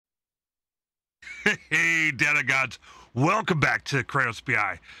Hey, data gods, welcome back to Kratos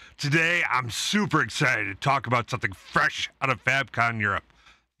BI. Today, I'm super excited to talk about something fresh out of FabCon Europe,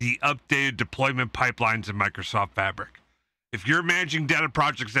 the updated deployment pipelines in Microsoft Fabric. If you're managing data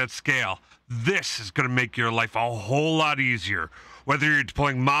projects at scale, this is going to make your life a whole lot easier. Whether you're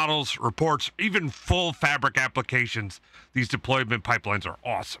deploying models, reports, or even full Fabric applications, these deployment pipelines are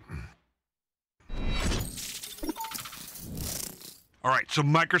awesome. All right, so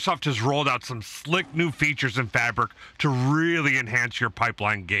Microsoft has rolled out some slick new features in Fabric to really enhance your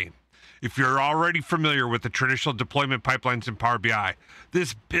pipeline game. If you're already familiar with the traditional deployment pipelines in Power BI,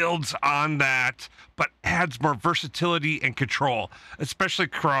 this builds on that, but adds more versatility and control, especially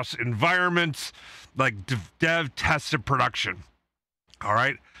across environments like dev, test, and production. All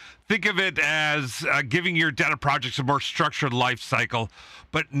right, think of it as giving your data projects a more structured life cycle,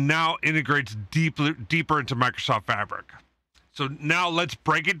 but now integrates deeper into Microsoft Fabric. So now let's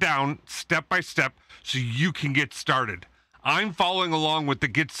break it down step by step so you can get started. I'm following along with the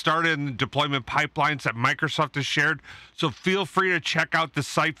get started and deployment pipelines that Microsoft has shared, so feel free to check out the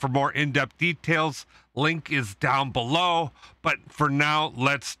site for more in-depth details. Link is down below, but for now,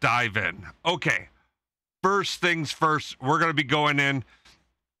 let's dive in. Okay, first things first, we're going to be going in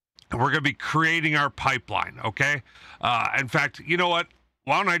and we're going to be creating our pipeline, okay? In fact, you know what?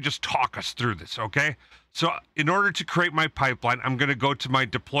 Why don't I just talk us through this, okay? So in order to create my pipeline, I'm going to go to my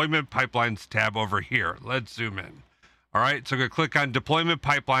deployment pipelines tab over here. Let's zoom in. All right, so I'm going to click on deployment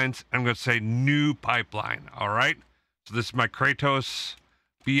pipelines. I'm going to say new pipeline. All right, so this is my Kratos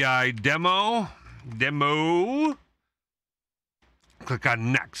BI demo. Click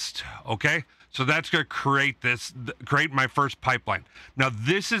on next. Okay, so that's going to create my first pipeline. Now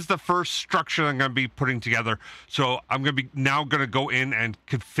this is the first structure I'm going to be putting together. So I'm going to be now going to go in and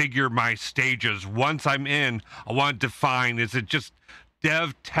configure my stages. Once I'm in, I want to define, is it just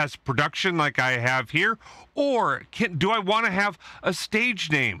dev, test, production like I have here, or do I want to have a stage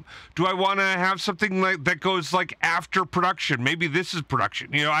name? Do I want to have something like that goes like after production? Maybe this is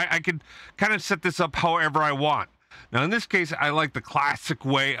production. You know, I could kind of set this up however I want. Now in this case, I like the classic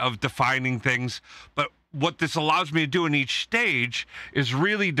way of defining things, but what this allows me to do in each stage is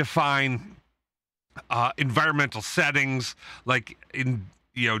really define environmental settings, like in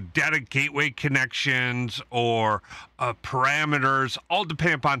data gateway connections or parameters, all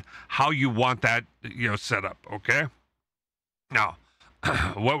depending upon how you want that set up. Okay, now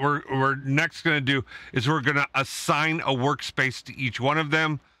what we're next going to do is we're going to assign a workspace to each one of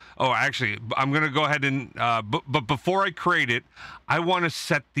them. Oh, actually, I'm going to go ahead and but before I create it, I want to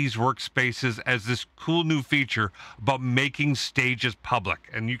set these workspaces as this cool new feature about making stages public,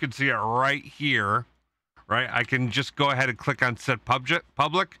 and you can see it right here. Right, I can just go ahead and click on set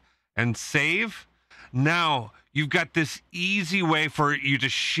public and save. Now you've got this easy way for you to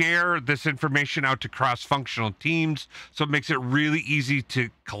share this information out to cross-functional teams, so it makes it really easy to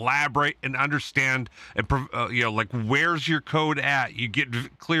collaborate and understand and like where's your code at. You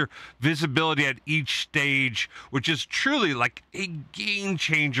get clear visibility at each stage, which is truly like a game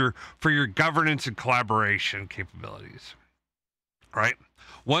changer for your governance and collaboration capabilities. All right.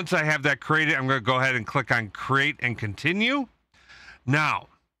 Once I have that created, I'm going to go ahead and click on create and continue. Now,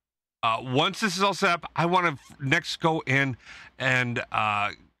 once this is all set up, I want to next go in and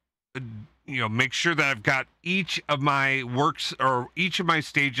make sure that I've got each of my each of my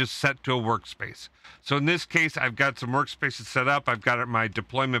stages set to a workspace. So in this case, I've got some workspaces set up. I've got my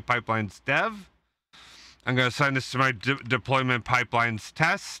deployment pipelines dev. I'm going to assign this to my deployment pipelines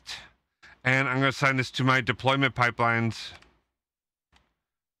test, and I'm going to assign this to my deployment pipelines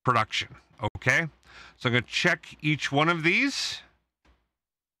production. Okay, so I'm going to check each one of these,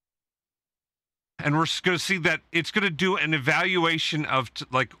 and we're going to see that it's going to do an evaluation of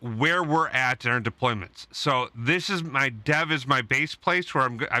like where we're at in our deployments. So this is my dev is my base place where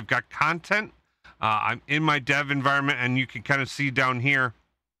I've got content. I'm in my dev environment, and you can kind of see down here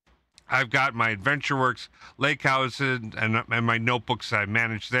I've got my AdventureWorks, Lakehouse, and my notebooks that I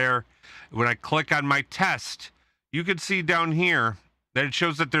manage there. When I click on my test, you can see down here that it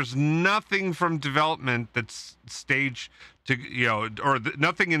shows that there's nothing from development that's stage to,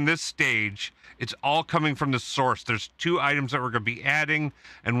 nothing in this stage. It's all coming from the source. There's two items that we're going to be adding,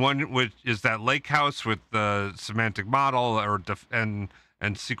 and one which is that Lakehouse with the semantic model and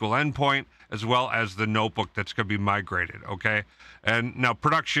SQL endpoint, as well as the notebook that's going to be migrated. Okay, and now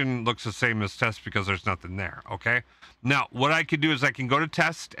production looks the same as test because there's nothing there. Okay, now what I can do is I can go to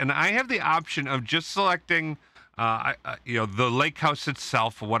test, and I have the option of just selecting the Lakehouse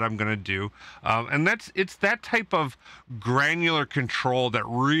itself, what I'm going to do. And it's that type of granular control that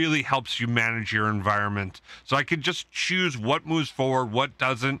really helps you manage your environment. So I can just choose what moves forward, what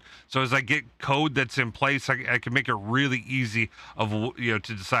doesn't. So as I get code that's in place, I can make it really easy to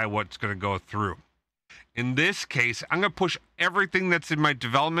decide what's going to go through. In this case, I'm going to push everything that's in my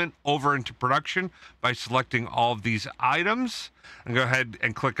development over into production by selecting all of these items and go ahead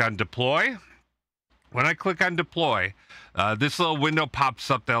and click on deploy. When I click on deploy, this little window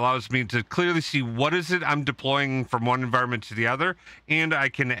pops up that allows me to clearly see what is it I'm deploying from one environment to the other, and I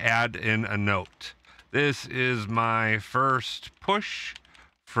can add in a note. This is my first push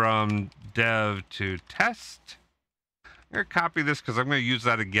from dev to test. I'm going to copy this because I'm going to use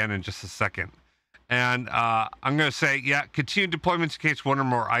that again in just a second. And I'm going to say, yeah, continue deployments in case one or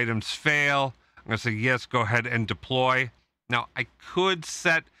more items fail. I'm going to say, yes, go ahead and deploy. Now, I could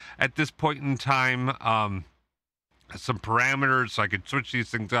set at this point in time some parameters so I could switch these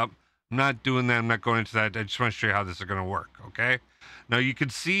things up. I'm not doing that. I'm not going into that. I just want to show you how this is going to work, okay? Now, you can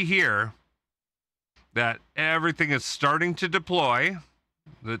see here that everything is starting to deploy.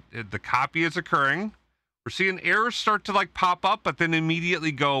 The copy is occurring. We're seeing errors start to pop up, but then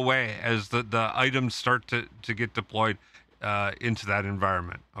immediately go away as the items start to get deployed into that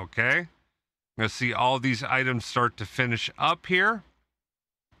environment, okay? I'm going to see all these items start to finish up here.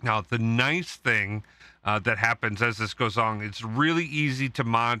 Now, the nice thing that happens as this goes on, it's really easy to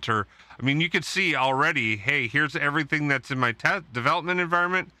monitor. I mean, you can see already, hey, here's everything that's in my development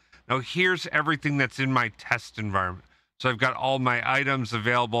environment. Now, here's everything that's in my test environment. So I've got all my items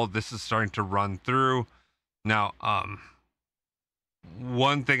available. This is starting to run through. Now,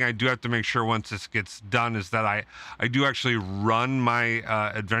 one thing I do have to make sure once this gets done is that I do actually run my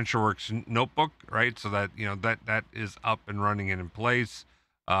AdventureWorks notebook, right? So that, that is up and running and in place.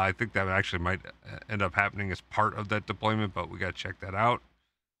 I think that actually might end up happening as part of that deployment, but we got to check that out.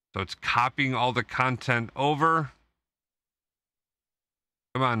 So it's copying all the content over.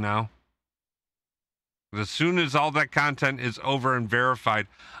 Come on now. As soon as all that content is over and verified,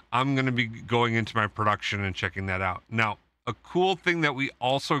 I'm going to be going into my production and checking that out. Now, a cool thing that we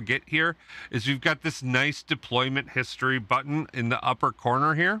also get here is we've got this nice deployment history button in the upper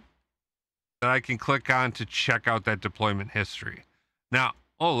corner here that I can click on to check out that deployment history. Now,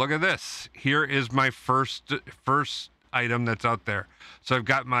 oh, look at this. Here is my first item that's out there. So I've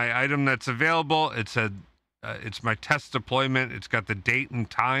got my item that's available. It said it's my test deployment. It's got the date and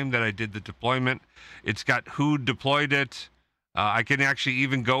time that I did the deployment. It's got who deployed it. I can actually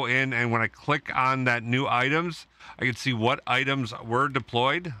even go in, and when I click on that new items, I can see what items were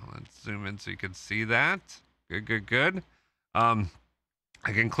deployed. Let's zoom in so you can see that. Good. I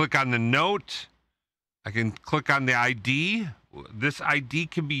can click on the note. I can click on the ID. This ID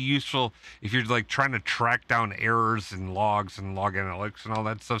can be useful if you're trying to track down errors and logs and log analytics and all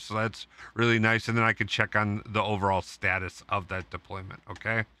that stuff. So that's really nice. And then I can check on the overall status of that deployment.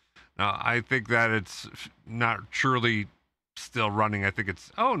 Okay. Now I think that it's not truly still running. I think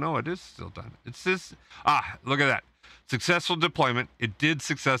it's, oh no, it is still done. It's this. Look at that. Successful deployment. It did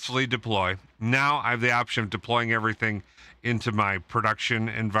successfully deploy. Now I have the option of deploying everything into my production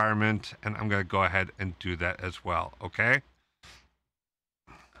environment, and I'm going to go ahead and do that as well. Okay.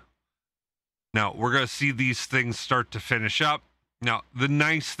 Now, we're going to see these things start to finish up. Now, the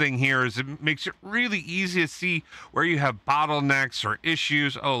nice thing here is it makes it really easy to see where you have bottlenecks or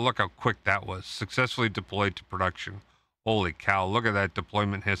issues. Oh, look how quick that was. Successfully deployed to production. Holy cow, look at that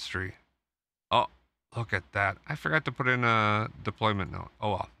deployment history. Oh, look at that. I forgot to put in a deployment note.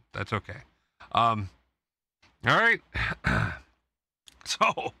 Oh, well, that's okay. All right.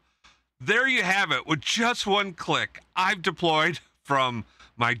 So, there you have it. With just one click, I've deployed from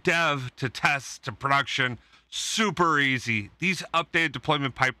my dev to test to production. Super easy. These updated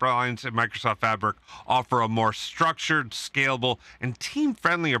deployment pipelines in Microsoft Fabric offer a more structured, scalable, and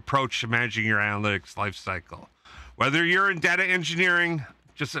team-friendly approach to managing your analytics lifecycle. Whether you're in data engineering,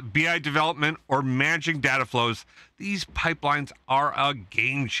 just BI development, or managing data flows, these pipelines are a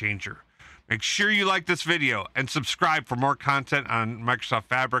game changer. Make sure you like this video and subscribe for more content on Microsoft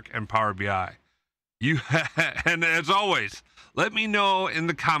Fabric and Power BI. And as always, let me know in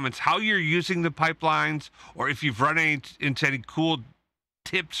the comments how you're using the pipelines, or if you've run into any cool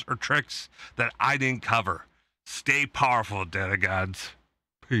tips or tricks that I didn't cover. Stay powerful, data gods.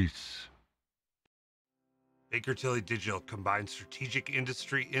 Peace. Baker Tilly Digital combines strategic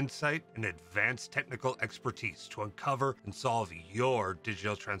industry insight and advanced technical expertise to uncover and solve your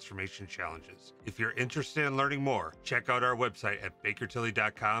digital transformation challenges. If you're interested in learning more, check out our website at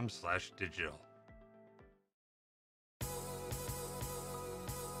bakertilly.com/digital.